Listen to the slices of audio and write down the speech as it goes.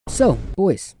So,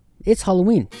 boys, it's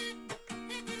Halloween.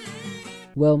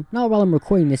 Well, not while I'm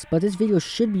recording this, but this video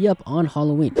should be up on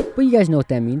Halloween. But you guys know what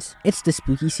that means. It's the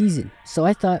spooky season. So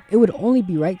I thought it would only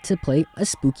be right to play a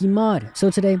spooky mod. So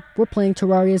today, we're playing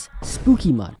Terraria's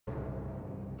spooky mod.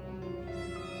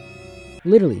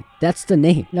 Literally, that's the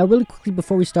name. Now really quickly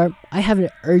before we start, I have an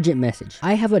urgent message.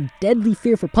 I have a deadly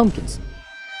fear for pumpkins.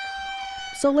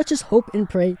 So let's just hope and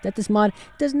pray that this mod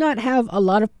does not have a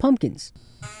lot of pumpkins.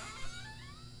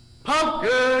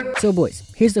 Pumpkin! So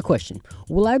boys, here's the question.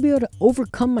 Will I be able to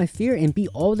overcome my fear and beat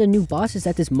all the new bosses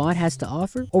that this mod has to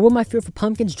offer? Or will my fear for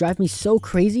pumpkins drive me so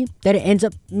crazy that it ends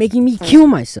up making me kill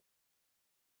myself?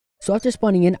 So after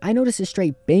spawning in, I noticed a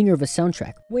straight banger of a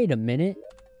soundtrack. Wait a minute.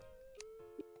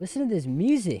 Listen to this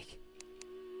music.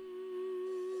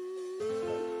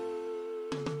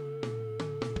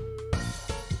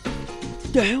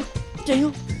 Damn.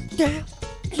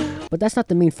 But that's not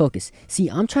the main focus. See,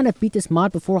 I'm trying to beat this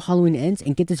mod before Halloween ends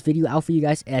and get this video out for you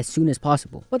guys as soon as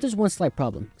possible. But there's one slight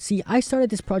problem. See, I started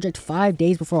this project 5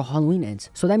 days before Halloween ends.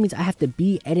 So that means I have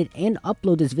to edit, and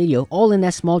upload this video all in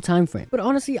that small time frame. But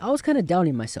honestly, I was kind of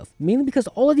doubting myself. Mainly because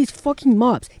all of these fucking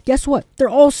mobs, guess what? They're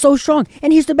all so strong.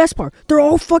 And here's the best part. They're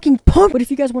all fucking punk. But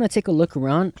if you guys want to take a look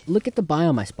around, look at the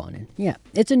biome I spawned in. Yeah,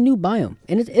 it's a new biome.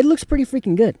 And it looks pretty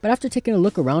freaking good. But after taking a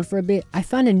look around for a bit, I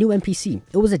found a new NPC.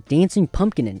 It was a dancing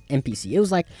pumpkin NPC. It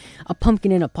was like a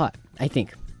pumpkin in a pot, I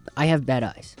think. I have bad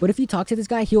eyes. But if you talk to this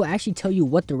guy, he'll actually tell you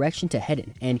what direction to head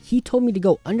in. And he told me to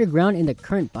go underground in the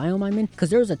current biome I'm in,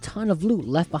 because there was a ton of loot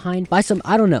left behind by some,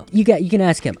 I don't know. You can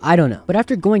ask him, I don't know. But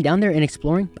after going down there and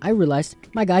exploring, I realized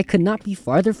my guy could not be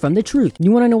farther from the truth.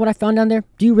 You want to know what I found down there?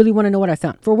 Do you really want to know what I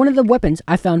found? For one of the weapons,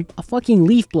 I found a fucking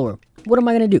leaf blower. What am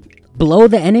I gonna do? Blow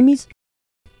the enemies?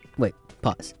 Wait,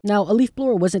 pause. Now, a leaf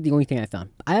blower wasn't the only thing I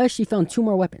found. I actually found 2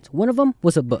 more weapons. One of them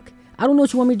was a book. I don't know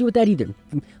what you want me to do with that either.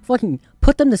 Fucking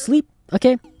put them to sleep,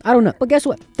 okay? I don't know. But guess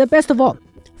what? The best of all,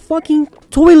 fucking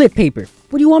toilet paper.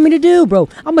 What do you want me to do, bro?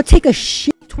 I'm gonna take a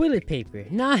shit. Toilet paper.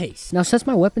 Nice. Now, since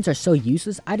my weapons are so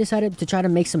useless, I decided to try to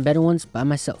make some better ones by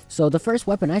myself. So the first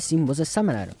weapon I seen was a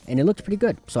summon item, and it looked pretty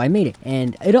good. So I made it,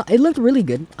 and it looked really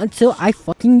good until I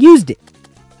fucking used it.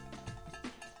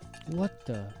 What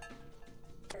the?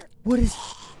 What is?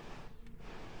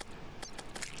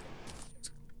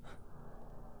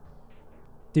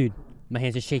 Dude, my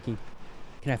hands are shaking.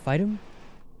 Can I fight him?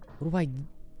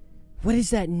 What is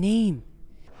that name?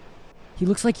 He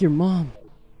looks like your mom.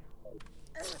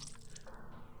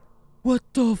 What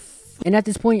the f? And at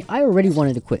this point, I already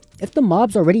wanted to quit. If the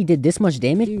mobs already did this much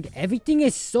damage, dude, everything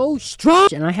is so strong.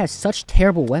 And I had such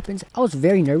terrible weapons, I was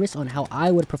very nervous on how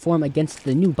I would perform against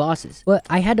the new bosses. But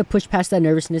I had to push past that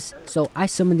nervousness, so I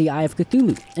summoned the Eye of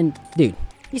Cthulhu. And dude,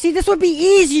 you see, this would be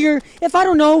easier if, I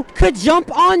don't know, could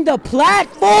jump on the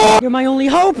platform! You're my only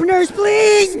hope, nurse,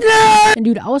 please! No! And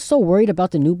dude, I was so worried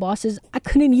about the new bosses, I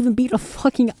couldn't even beat a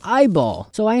fucking eyeball.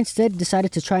 So I instead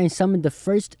decided to try and summon the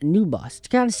first new boss to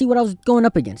kind of see what I was going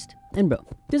up against. And bro,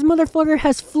 this motherfucker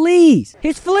has fleas!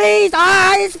 His fleas!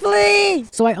 His fleas!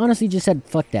 So I honestly just said,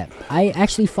 fuck that. I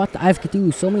actually fought the Eye of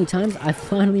Cthulhu so many times, I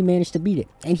finally managed to beat it.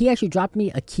 And he actually dropped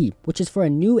me a key, which is for a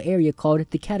new area called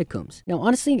the Catacombs. Now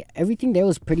honestly, everything there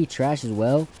was pretty trash as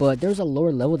well, but there was a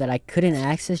lower level that I couldn't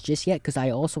access just yet because I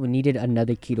also needed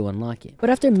another key to unlock it. But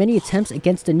after many attempts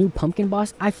against the new pumpkin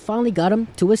boss, I finally got him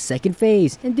to a second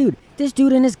phase. And dude, this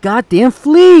dude and his goddamn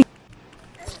flea!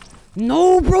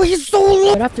 No, bro, he's so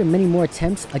low! But after many more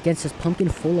attempts against this pumpkin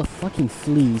full of fucking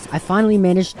fleas, I finally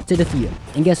managed to defeat him.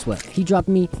 And guess what? He dropped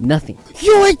me nothing.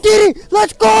 Yo, I did it!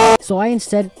 Let's go! So I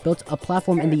instead built a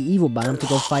platform in the evil biome to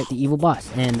go fight the evil boss.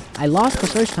 And I lost the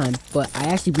first time, but I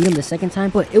actually beat him the second time.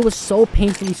 But it was so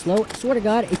painfully slow. I swear to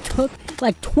God, it took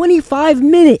like 25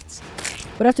 minutes.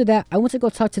 But after that, I went to go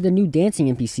talk to the new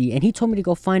dancing NPC, and he told me to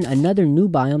go find another new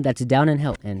biome that's down in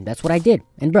hell. And that's what I did.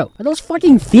 And bro, are those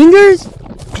fucking fingers?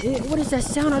 What is that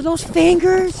sound? Are those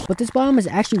fingers? But this biome is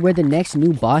actually where the next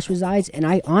new boss resides, and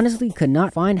I honestly could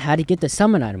not find how to get the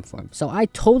summon item for him. So I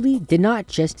totally did not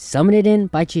just summon it in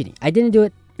by cheating. I didn't do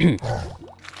it.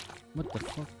 What the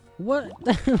fuck? What?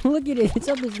 Look at it, it's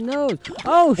up his nose.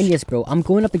 Oh, and yes, bro, I'm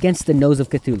going up against the nose of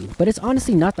Cthulhu. But it's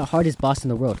honestly not the hardest boss in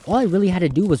the world. All I really had to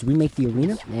do was remake the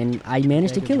arena, and I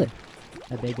managed to kill it.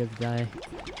 I beg of die.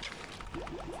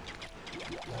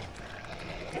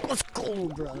 Let's go,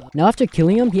 bro. Now, after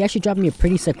killing him, he actually dropped me a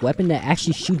pretty sick weapon that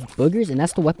actually shoots boogers, and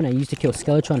that's the weapon I used to kill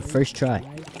Skeletron first try.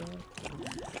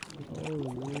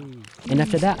 And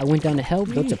after that, I went down to hell,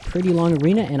 built a pretty long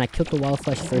arena, and I killed the wild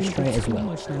flesh first try as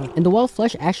well. And the wild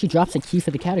flesh actually drops a key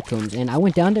for the catacombs, and I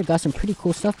went down there, got some pretty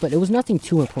cool stuff, but it was nothing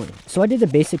too important. So I did the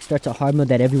basic start to hard mode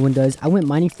that everyone does. I went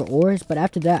mining for ores, but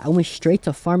after that, I went straight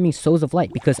to farming souls of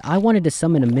light because I wanted to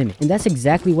summon a mimic. And that's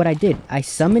exactly what I did. I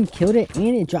summoned, killed it,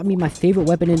 and it dropped me my favorite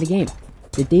weapon in the game,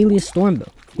 the Dailiest Stormbow,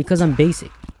 because I'm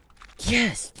basic.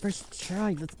 Yes, first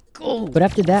try, let's go. But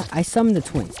after that, I summoned the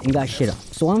twins and got shit up.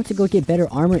 So I went to go get better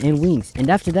armor and wings, and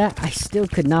after that, I still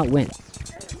could not win.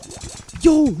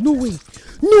 Yo, no way.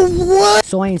 No, what?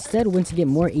 So I instead went to get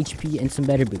more HP and some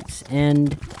better boots,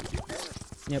 and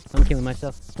yep, I'm killing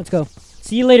myself. Let's go.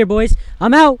 See you later, boys.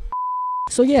 I'm out.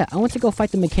 So yeah, I went to go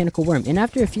fight the mechanical worm, and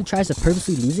after a few tries of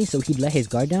purposely losing so he'd let his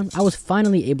guard down, I was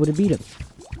finally able to beat him.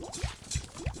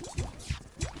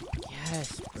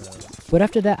 Yes, bro. But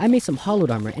after that, I made some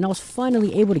hollowed armor, and I was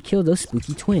finally able to kill those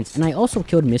spooky twins. And I also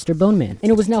killed Mr. Bone Man.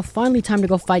 And it was now finally time to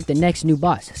go fight the next new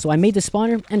boss. So I made the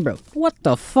spawner, and bro, what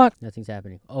the fuck? Nothing's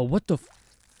happening. Oh, what the f—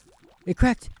 it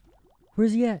cracked.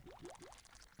 Where's he at?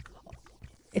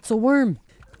 It's a worm.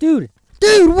 Dude,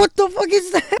 what the fuck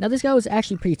is that? Now this guy was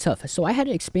actually pretty tough, so I had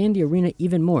to expand the arena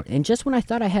even more. And just when I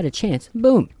thought I had a chance,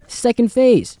 boom, second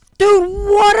phase. Dude,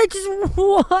 what?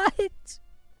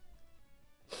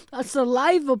 A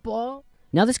saliva ball.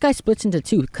 Now this guy splits into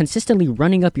two, consistently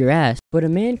running up your ass. But a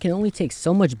man can only take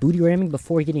so much booty ramming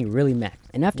before getting really mad.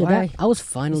 And after that, I was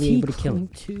finally able to kill him.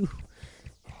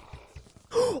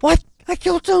 What? I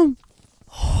killed him!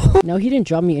 Now he didn't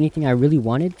drop me anything I really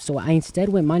wanted, so I instead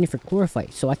went mining for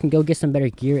chlorophyte so I can go get some better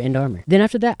gear and armor. Then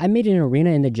after that, I made an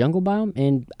arena in the jungle biome,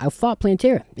 and I fought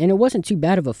Plantera, and it wasn't too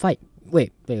bad of a fight.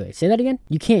 Wait, say that again?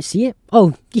 You can't see it?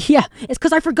 Oh, yeah, it's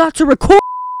because I forgot to record!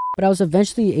 But I was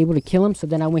eventually able to kill him, so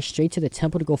then I went straight to the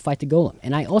temple to go fight the golem.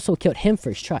 And I also killed him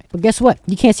first try. But guess what?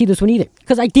 You can't see this one either,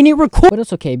 because I didn't record. But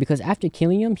it's okay, because after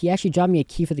killing him, he actually dropped me a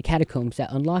key for the catacombs that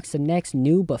unlocks the next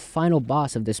new but final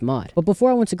boss of this mod. But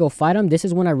before I went to go fight him, this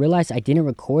is when I realized I didn't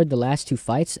record the last two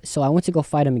fights, so I went to go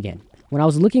fight him again. When I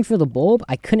was looking for the bulb,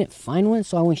 I couldn't find one,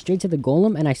 so I went straight to the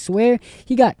golem, and I swear,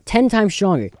 he got 10 times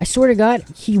stronger. I swear to God,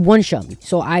 he one-shot me,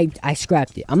 so I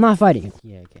scrapped it. I'm not fighting him.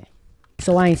 Yeah, okay.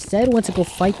 So I instead went to go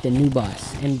fight the new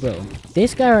boss. And bro,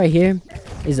 this guy right here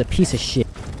is a piece of shit.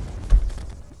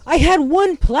 I had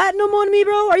 1 platinum on me,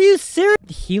 bro. Are you serious?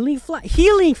 Healing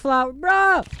flower,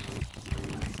 bro.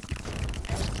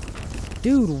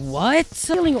 Dude, what?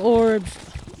 Healing orbs.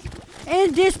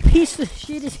 And this piece of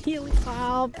shit is healing.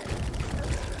 Oh.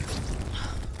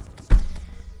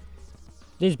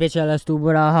 This bitch ass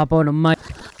stupid. I'll hop on the mic.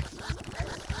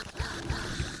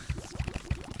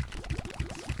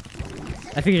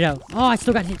 I figured it out. Oh, I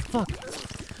still got hit. Fuck.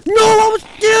 No, I was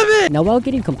damn it! Now, while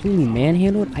getting completely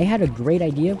manhandled, I had a great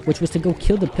idea, which was to go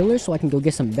kill the pillars so I can go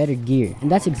get some better gear. And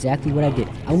that's exactly what I did.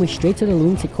 I went straight to the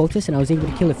lunatic cultist and I was able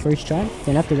to kill it first try.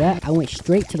 Then after that, I went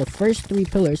straight to the first 3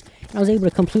 pillars and I was able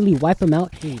to completely wipe them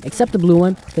out, except the blue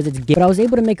one, because it's gay. But I was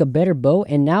able to make a better bow,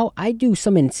 and now I do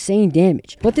some insane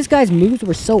damage. But this guy's moves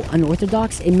were so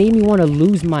unorthodox, it made me want to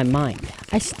lose my mind.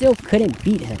 I still couldn't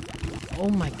beat him. Oh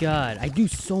my god, I do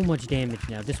so much damage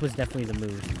now. This was definitely the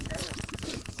move.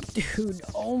 Dude,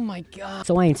 oh my god.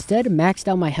 So I instead maxed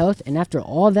out my health, and after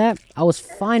all that, I was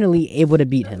finally able to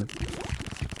beat him.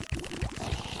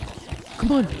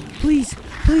 Come on, please,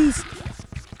 please,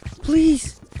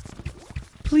 please,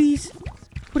 please.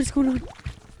 What is going on?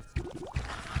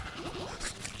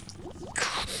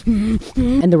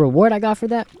 And the reward I got for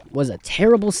that was a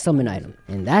terrible summon item,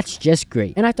 and that's just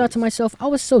great. And I thought to myself, I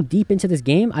was so deep into this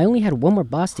game, I only had 1 more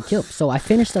boss to kill. So I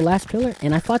finished the last pillar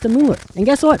and I fought the Moonlord. And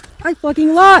guess what? I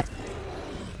fucking lost!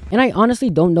 And I honestly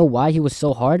don't know why he was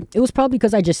so hard. It was probably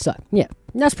because I just suck. Yeah,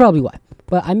 that's probably why.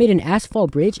 But I made an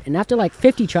asphalt bridge, and after like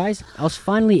 50 tries, I was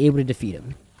finally able to defeat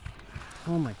him.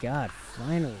 Oh my god,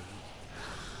 finally.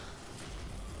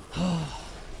 I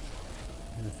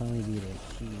finally beat it.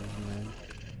 Jeez, man.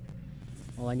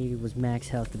 All I needed was max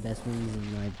health, the best wings,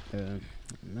 and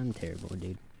I'm terrible,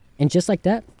 dude. And just like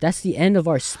that, that's the end of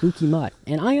our spooky mod.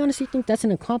 And I honestly think that's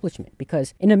an accomplishment,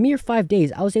 because in a mere 5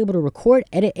 days, I was able to record,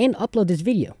 edit, and upload this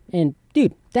video. And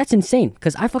dude, that's insane,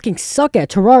 because I fucking suck at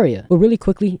Terraria. But really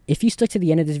quickly, if you stuck to the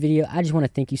end of this video, I just want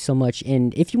to thank you so much.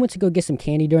 And if you went to go get some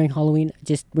candy during Halloween,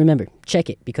 just remember,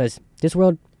 check it, because this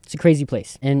world, it's a crazy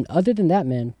place. And other than that,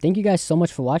 man, thank you guys so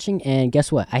much for watching. And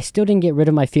guess what? I still didn't get rid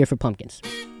of my fear for pumpkins.